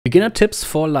Beginner tips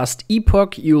for Last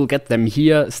Epoch, you'll get them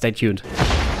here, stay tuned.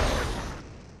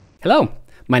 Hello,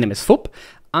 my name is Fub.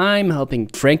 I'm helping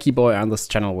Franky Boy on this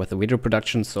channel with the video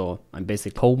production, so I'm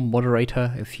basically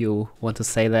co-moderator, if you want to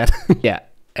say that. Yeah,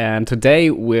 and today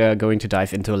we're going to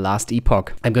dive into Last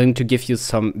Epoch. I'm going to give you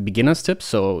some beginner's tips,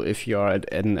 so if you're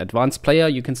an advanced player,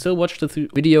 you can still watch the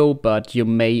video, but you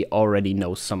may already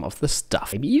know some of the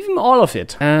stuff, maybe even all of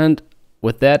it. And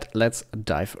with that, let's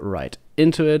dive right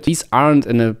into it. These aren't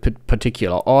in a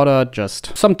particular order,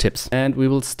 just some tips. And we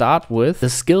will start with the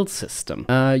skill system.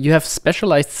 You have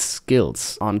specialized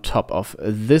skills on top of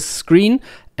this screen,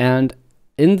 and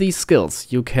in these skills,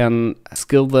 you can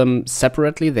skill them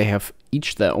separately. They have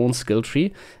each their own skill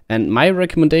tree. And my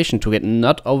recommendation to get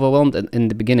not overwhelmed in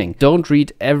the beginning, don't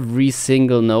read every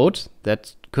single note.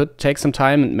 That could take some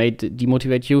time and may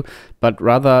demotivate you, but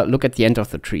rather look at the end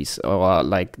of the trees, or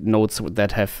like nodes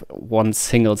that have one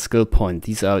single skill point.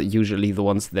 These are usually the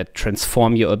ones that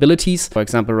transform your abilities. For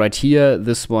example, right here,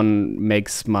 this one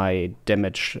makes my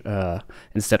damage,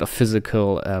 instead of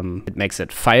physical, it makes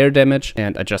it fire damage,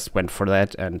 and I just went for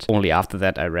that, and only after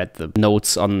that I read the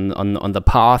notes on the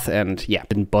path, and yeah,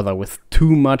 didn't bother with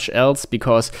too much else,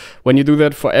 because when you do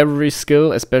that for every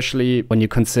skill, especially when you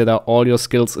consider all your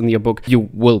skills in your book, you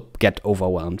will get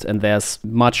overwhelmed, and there's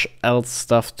much else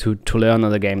stuff to learn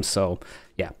in the game, so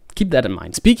yeah, keep that in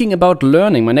mind. Speaking about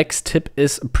learning, my next tip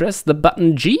is press the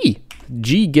button G.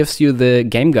 G gives you the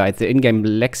game guide, the in-game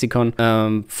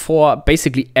lexicon, for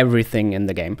basically everything in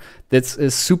the game. This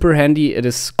is super handy. It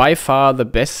is by far the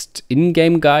best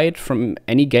in-game guide from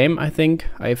any game I think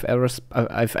I've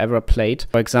ever played.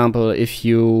 For example, if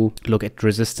you look at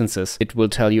resistances, it will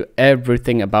tell you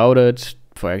everything about it.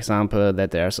 For example,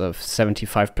 that there's a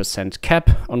 75% cap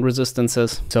on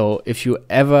resistances. So if you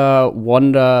ever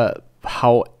wonder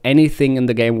how anything in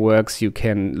the game works, you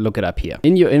can look it up here.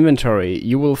 In your inventory,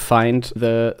 you will find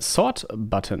the sort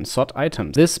button, sort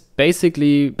items. This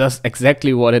basically does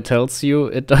exactly what it tells you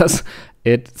it does.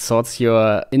 It sorts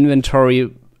your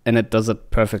inventory, and it does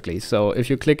it perfectly. So if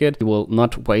you click it, you will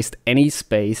not waste any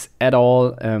space at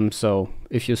all. So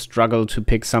if you struggle to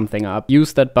pick something up,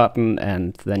 use that button,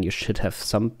 and then you should have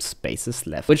some spaces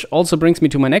left. Which also brings me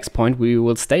to my next point. We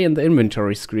will stay in the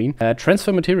inventory screen.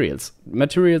 Transfer materials.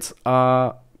 Materials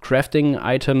are crafting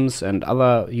items and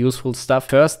other useful stuff.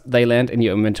 First, they land in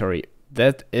your inventory.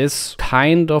 That is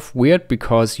kind of weird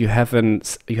because you have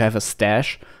a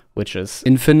stash which is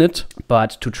infinite, but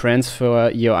to transfer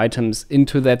your items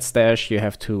into that stash, you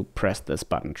have to press this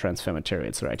button, transfer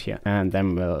materials, right here, and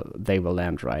then they will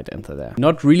land right into there.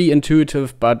 Not really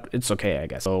intuitive, but it's okay, I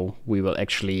guess. So we will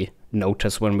actually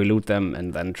notice when we loot them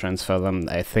and then transfer them.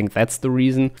 I think that's the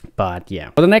reason, but yeah.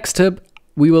 For the next tip,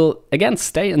 we will again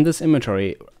stay in this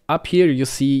inventory. Up here you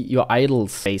see your idle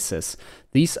spaces.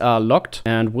 These are locked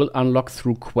and will unlock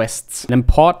through quests. An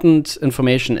important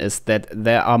information is that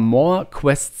there are more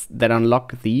quests that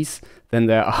unlock these than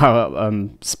there are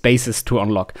spaces to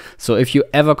unlock. So if you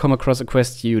ever come across a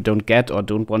quest you don't get or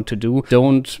don't want to do,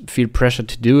 don't feel pressured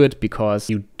to do it because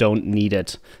you don't need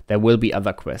it. There will be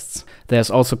other quests. There's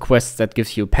also quests that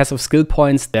gives you passive skill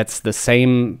points. That's the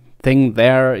same thing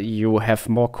there. You have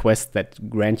more quests that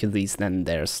grant you these than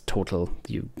there's total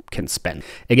you can spend.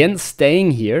 Again,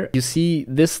 staying here, you see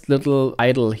this little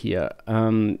idol here.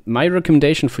 My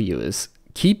recommendation for you is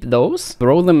keep those,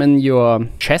 throw them in your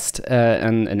chest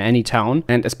in any town,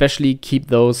 and especially keep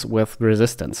those with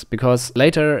resistance, because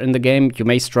later in the game you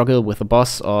may struggle with a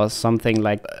boss or something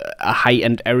like a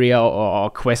high-end area or a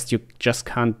quest you just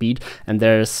can't beat, and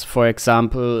there's, for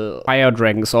example, fire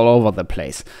dragons all over the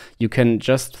place. You can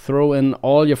just throw in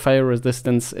all your fire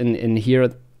resistance in here,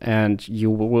 and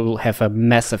you will have a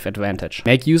massive advantage.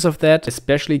 Make use of that,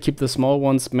 especially keep the small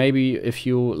ones. Maybe if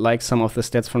you like some of the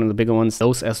stats from the bigger ones,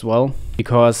 those as well,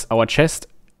 because our chest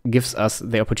gives us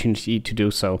the opportunity to do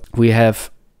so. We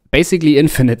have basically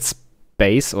infinite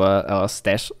space or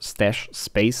stash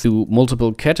space to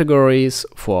multiple categories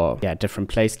for different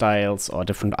playstyles or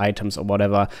different items or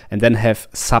whatever, and then have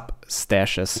sub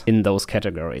stashes in those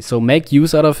categories. So make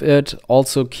use out of it.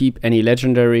 Also keep any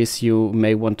legendaries you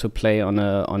may want to play on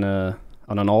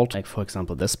an alt, like for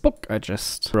example this book. I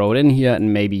just throw it in here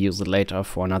and maybe use it later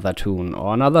for another toon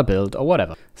or another build or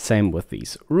whatever. Same with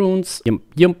these runes.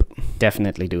 Yump.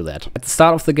 Definitely do that. At the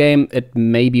start of the game, it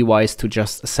may be wise to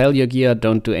just sell your gear.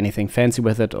 Don't do anything fancy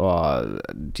with it or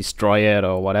destroy it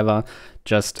or whatever.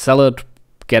 Just sell it,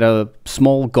 get a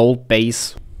small gold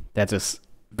base. That is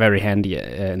very handy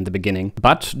in the beginning.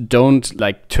 But don't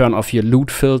like turn off your loot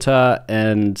filter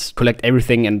and collect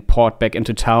everything and port back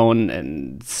into town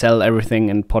and sell everything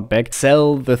and port back.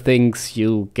 Sell the things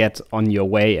you get on your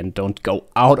way and don't go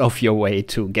out of your way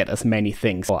to get as many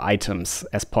things or items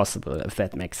as possible, if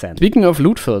that makes sense. Speaking of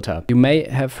loot filter, you may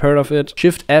have heard of it.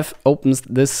 Shift F opens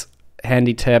this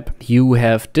handy tab. You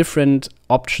have different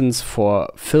options for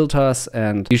filters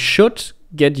and you should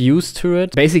get used to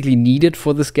it. Basically needed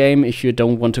for this game if you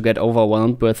don't want to get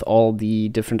overwhelmed with all the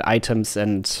different items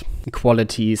and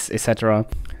qualities, etc.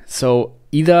 So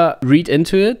either read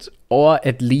into it or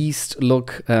at least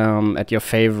look at your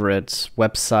favorite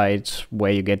website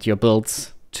where you get your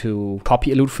builds to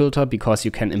copy a loot filter, because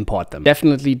you can import them.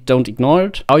 Definitely don't ignore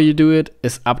it. How you do it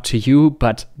is up to you,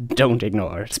 but don't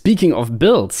ignore it. Speaking of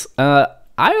builds, I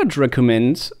would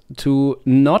recommend to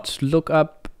not look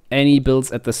up any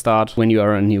builds at the start when you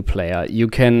are a new player. You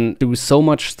can do so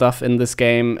much stuff in this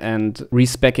game and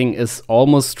respeccing is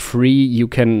almost free. You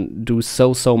can do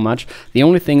so much. The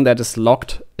only thing that is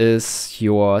locked is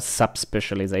your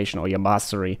sub-specialization or your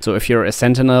mastery. So if you're a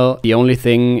sentinel, the only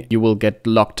thing you will get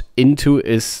locked into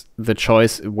is the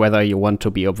choice whether you want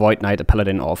to be a Void Knight, a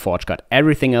Paladin, or a Forge Guard.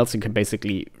 Everything else you can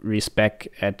basically respec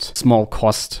at small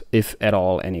cost, if at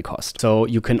all any cost. So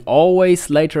you can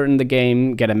always later in the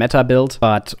game get a meta build,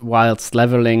 but whilst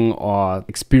leveling or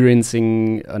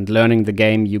experiencing and learning the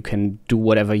game, you can do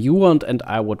whatever you want, and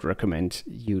I would recommend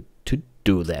you to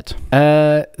do that.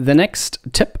 The next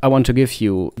tip I want to give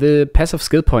you, the passive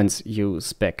skill points you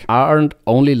spec aren't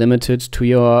only limited to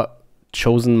your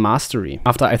chosen mastery.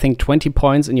 After I think 20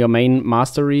 points in your main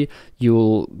mastery,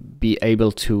 you'll be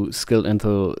able to skill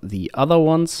into the other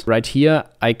ones. Right here,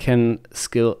 I can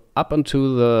skill up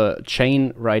onto the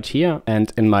chain right here,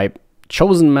 and in my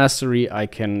chosen mastery, I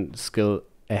can skill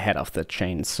ahead of the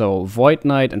chain. So Void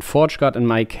Knight and Forge Guard in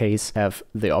my case have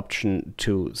the option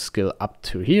to skill up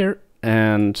to here,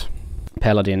 and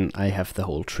Paladin, I have the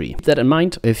whole tree. Keep that in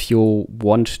mind if you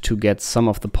want to get some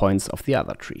of the points of the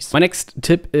other trees. My next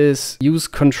tip is use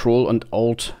Control and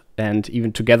Alt and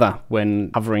even together when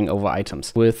hovering over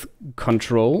items. With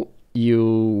Control,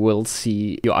 you will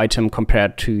see your item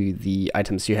compared to the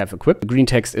items you have equipped. The green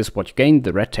text is what you gain,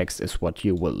 the red text is what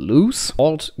you will lose.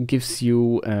 Alt gives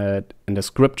you a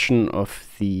description of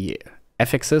the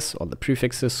affixes or the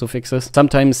prefixes, suffixes.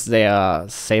 Sometimes they are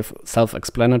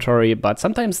self-explanatory, but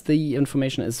sometimes the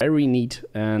information is very neat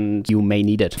and you may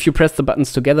need it. If you press the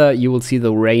buttons together, you will see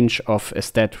the range of a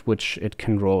stat which it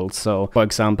can roll. So, for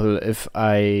example, if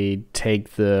I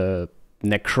take the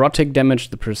necrotic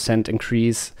damage, the percent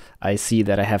increase, I see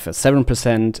that I have a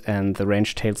 7% and the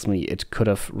range tells me it could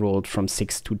have rolled from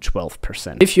 6 to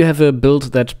 12%. If you have a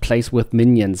build that plays with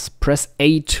minions, press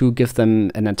A to give them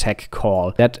an attack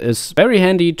call. That is very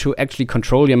handy to actually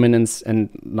control your minions and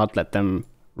not let them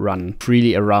run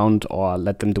freely around or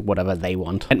let them do whatever they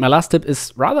want. And my last tip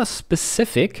is rather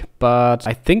specific, but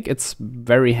I think it's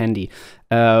very handy.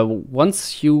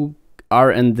 Once you are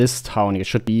in this town, you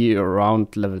should be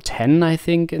around level 10, I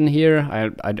think, in here.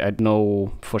 I don't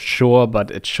know for sure, but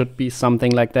it should be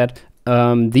something like that.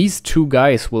 These two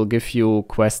guys will give you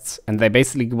quests, and they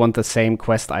basically want the same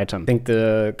quest item. I think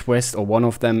the quest, or one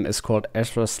of them, is called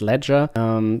Ezra's Ledger.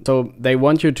 So they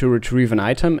want you to retrieve an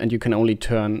item, and you can only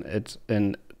turn it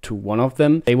into one of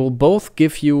them. They will both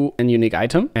give you a unique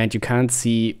item, and you can't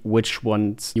see which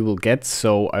ones you will get,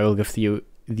 so I will give you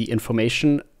the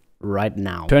information right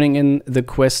now. Turning in the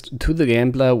quest to the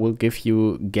gambler will give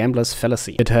you Gambler's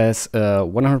Fallacy. It has a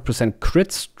 100%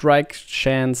 crit strike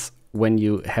chance when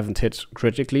you haven't hit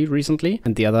critically recently,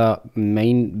 and the other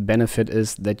main benefit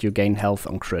is that you gain health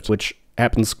on crit, which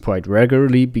happens quite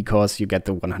regularly because you get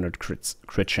the 100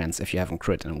 crit chance if you haven't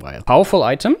crit in a while. Powerful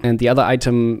item, and the other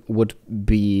item would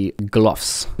be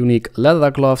gloves. Unique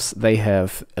leather gloves. They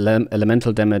have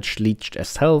elemental damage leached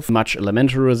as health, much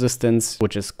elemental resistance,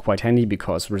 which is quite handy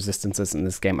because resistances in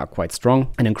this game are quite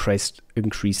strong, and increased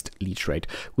leech rate.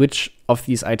 Which of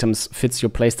these items fits your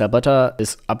playstyle better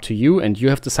is up to you, and you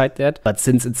have to decide that. But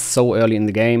since it's so early in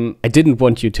the game, I didn't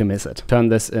want you to miss it. Turn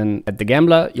this in at the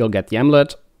gambler, you'll get the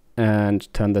amulet,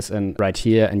 and turn this in right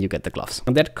here and you get the gloves.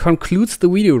 And that concludes the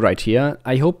video right here.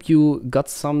 I hope you got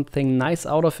something nice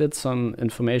out of it, some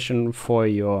information for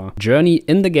your journey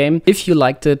in the game. If you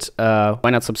liked it, why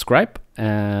not subscribe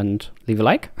and leave a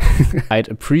like? I'd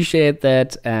appreciate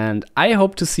that, and I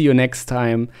hope to see you next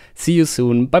time. See you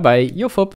soon. Bye bye, your Fup.